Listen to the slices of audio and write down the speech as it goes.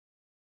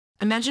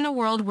Imagine a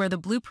world where the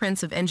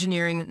blueprints of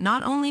engineering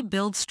not only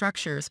build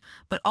structures,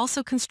 but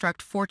also construct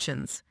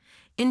fortunes.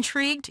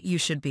 Intrigued? You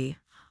should be.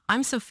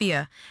 I'm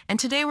Sophia, and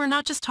today we're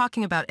not just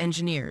talking about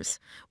engineers.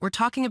 We're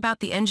talking about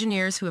the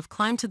engineers who have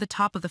climbed to the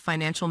top of the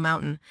financial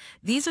mountain.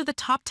 These are the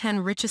top 10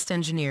 richest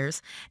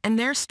engineers, and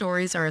their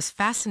stories are as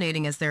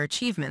fascinating as their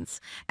achievements.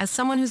 As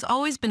someone who's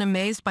always been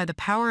amazed by the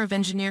power of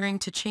engineering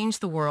to change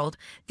the world,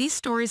 these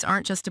stories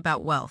aren't just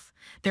about wealth.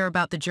 They're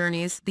about the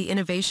journeys, the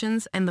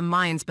innovations, and the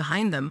minds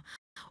behind them.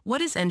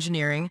 What is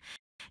engineering?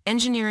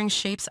 Engineering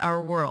shapes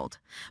our world,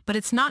 but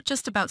it's not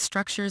just about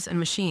structures and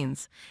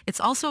machines. It's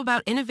also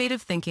about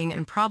innovative thinking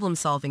and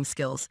problem-solving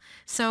skills.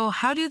 So,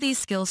 how do these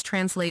skills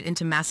translate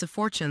into massive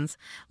fortunes?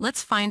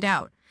 Let's find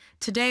out.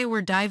 Today,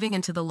 we're diving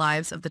into the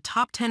lives of the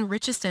top 10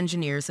 richest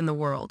engineers in the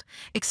world,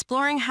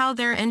 exploring how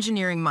their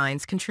engineering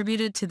minds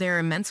contributed to their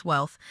immense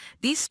wealth.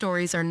 These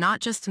stories are not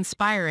just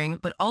inspiring,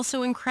 but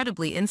also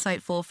incredibly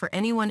insightful for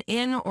anyone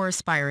in or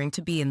aspiring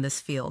to be in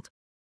this field.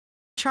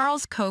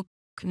 Charles Koch,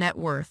 net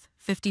worth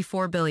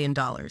 $54 billion.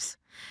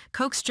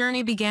 Koch's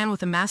journey began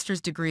with a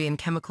master's degree in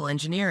chemical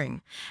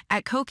engineering.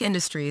 At Koch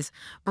Industries,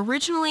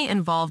 originally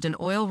involved in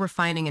oil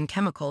refining and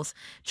chemicals,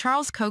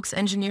 Charles Koch's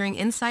engineering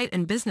insight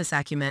and business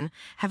acumen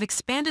have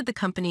expanded the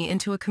company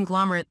into a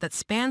conglomerate that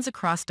spans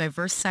across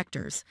diverse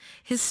sectors.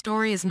 His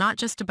story is not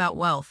just about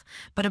wealth,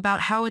 but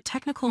about how a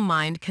technical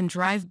mind can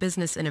drive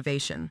business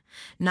innovation.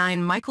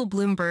 9. Michael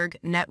Bloomberg,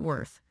 net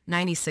worth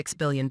 $96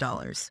 billion.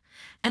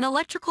 An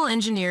electrical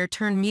engineer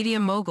turned media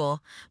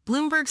mogul,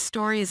 Bloomberg's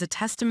story is a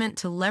testament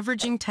to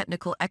leveraging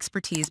technical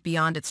expertise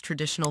beyond its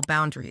traditional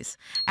boundaries.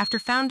 After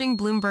founding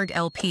Bloomberg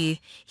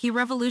LP, he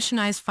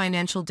revolutionized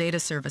financial data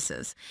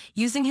services,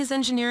 using his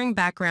engineering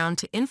background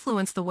to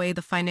influence the way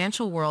the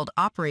financial world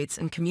operates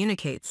and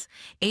communicates.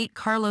 8.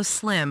 Carlos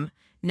Slim,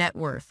 net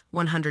worth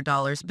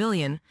 $100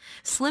 billion.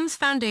 Slim's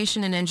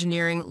foundation in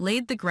engineering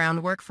laid the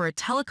groundwork for a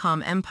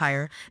telecom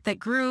empire that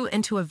grew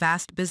into a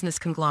vast business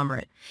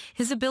conglomerate.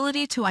 His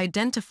ability to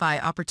identify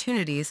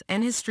opportunities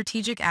and his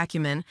strategic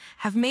acumen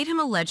have made him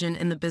a legend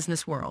in the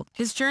business world.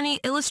 His journey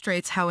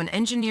illustrates how an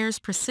engineer's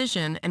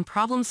precision and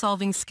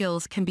problem-solving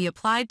skills can be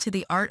applied to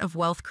the art of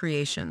wealth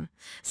creation.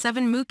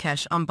 7.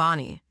 Mukesh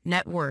Ambani,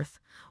 net worth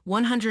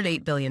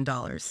 $108 billion.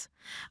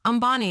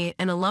 Ambani,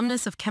 an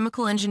alumnus of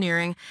chemical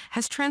engineering,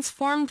 has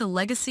transformed the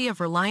legacy of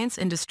Reliance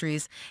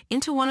Industries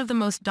into one of the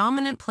most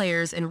dominant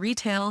players in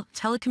retail,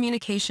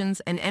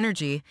 telecommunications, and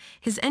energy.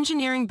 His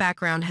engineering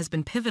background has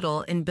been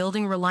pivotal in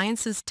building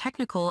Reliance's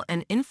technical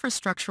and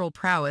infrastructural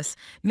prowess,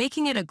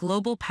 making it a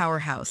global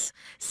powerhouse.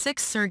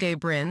 6. Sergey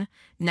Brin,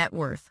 net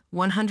worth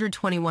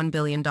 $121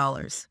 billion.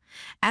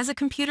 As a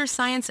computer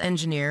science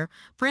engineer,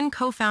 Brin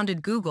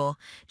co-founded Google,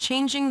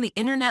 changing the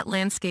internet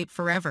landscape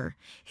forever.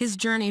 His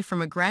journey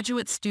from a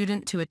graduate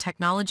student to a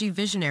technology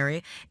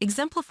visionary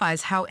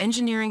exemplifies how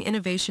engineering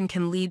innovation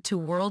can lead to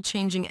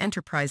world-changing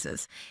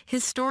enterprises.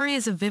 His story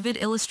is a vivid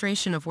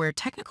illustration of where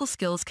technical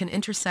skills can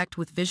intersect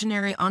with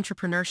visionary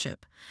entrepreneurship.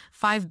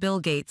 5. Bill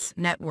Gates,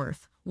 net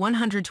worth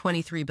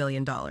 $123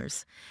 billion.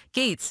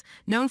 Gates,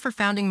 known for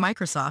founding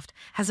Microsoft,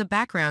 has a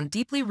background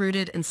deeply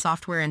rooted in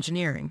software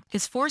engineering.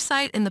 His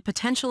foresight in the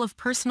potential of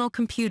personal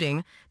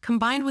computing,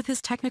 combined with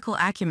his technical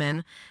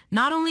acumen,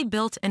 not only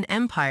built an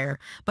empire,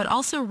 but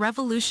also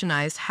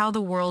revolutionized how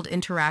the world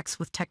interacts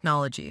with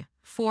technology.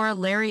 4.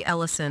 Larry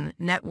Ellison,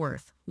 net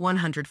worth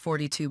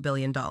 $142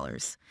 billion.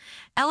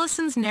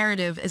 Ellison's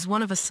narrative is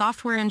one of a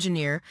software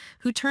engineer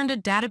who turned a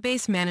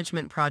database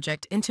management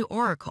project into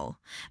Oracle,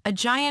 a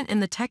giant in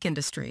the tech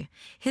industry.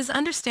 His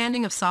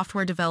understanding of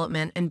software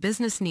development and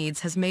business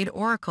needs has made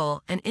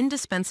Oracle an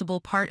indispensable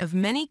part of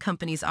many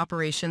companies'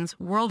 operations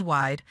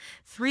worldwide.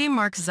 3.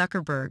 Mark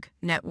Zuckerberg,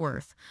 net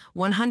worth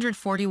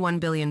 $141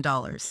 billion.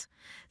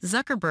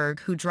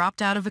 Zuckerberg, who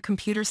dropped out of a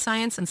computer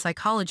science and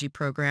psychology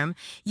program,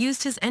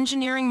 used his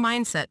engineering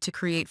mindset to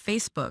create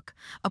Facebook,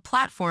 a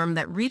platform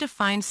that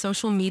redefined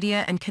social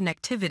media and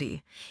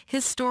connectivity.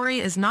 His story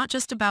is not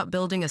just about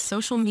building a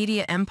social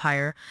media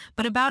empire,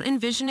 but about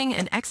envisioning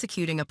and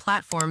executing a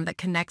platform that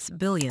connects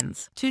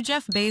billions. To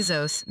Jeff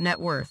Bezos, net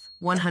worth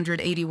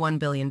 $181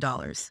 billion.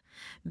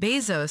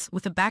 Bezos,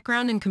 with a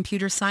background in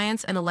computer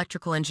science and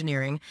electrical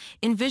engineering,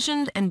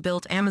 envisioned and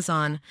built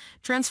Amazon,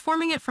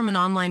 transforming it from an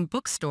online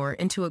bookstore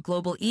into a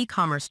global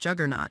e-commerce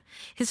juggernaut.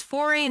 His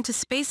foray into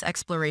space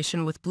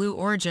exploration with Blue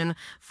Origin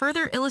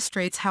further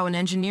illustrates how an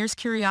engineer's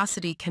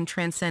curiosity can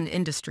transcend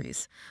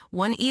industries.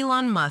 1.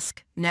 Elon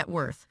Musk, net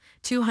worth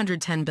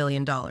 $210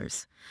 billion.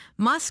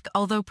 Musk,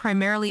 although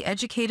primarily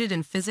educated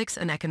in physics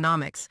and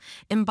economics,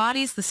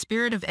 embodies the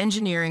spirit of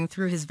engineering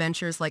through his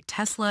ventures like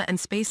Tesla and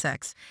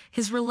SpaceX.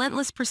 His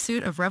relentless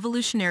pursuit of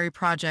revolutionary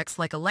projects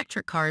like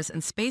electric cars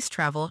and space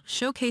travel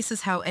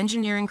showcases how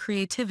engineering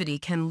creativity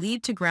can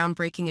lead to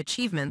groundbreaking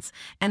achievements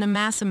and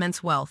amass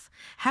immense wealth.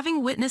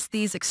 Having witnessed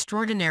these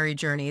extraordinary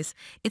journeys,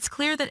 it's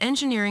clear that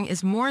engineering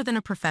is more than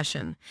a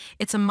profession.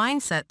 It's a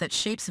mindset that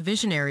shapes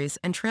visionaries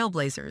and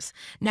trailblazers.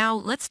 Now,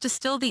 let's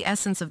distill the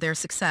essence of their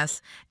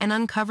success and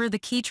uncover the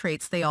key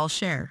traits they all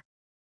share.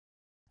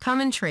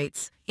 Common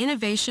traits: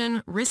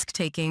 innovation,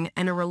 risk-taking,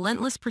 and a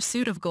relentless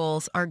pursuit of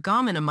goals are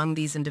common among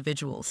these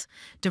individuals.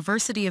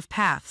 Diversity of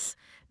paths: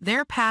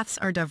 their paths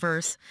are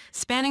diverse,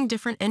 spanning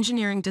different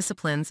engineering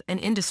disciplines and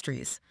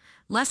industries.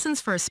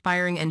 Lessons for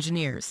aspiring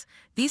engineers: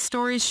 these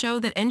stories show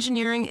that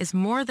engineering is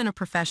more than a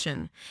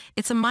profession.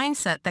 It's a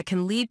mindset that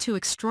can lead to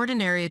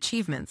extraordinary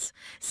achievements.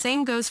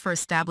 Same goes for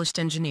established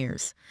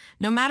engineers.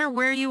 No matter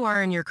where you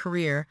are in your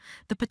career,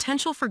 the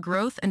potential for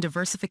growth and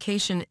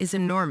diversification is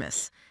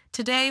enormous.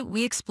 Today,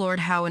 we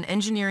explored how an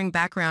engineering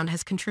background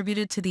has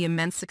contributed to the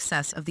immense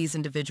success of these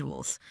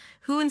individuals.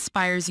 Who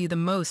inspires you the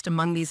most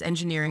among these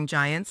engineering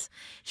giants?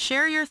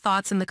 Share your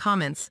thoughts in the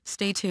comments.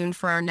 Stay tuned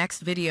for our next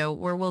video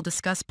where we'll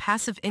discuss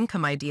passive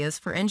income ideas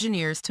for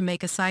engineers to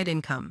make a side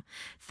income.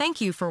 Thank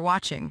you for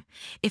watching.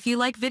 If you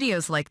like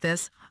videos like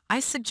this, I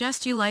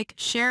suggest you like,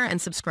 share,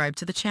 and subscribe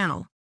to the channel.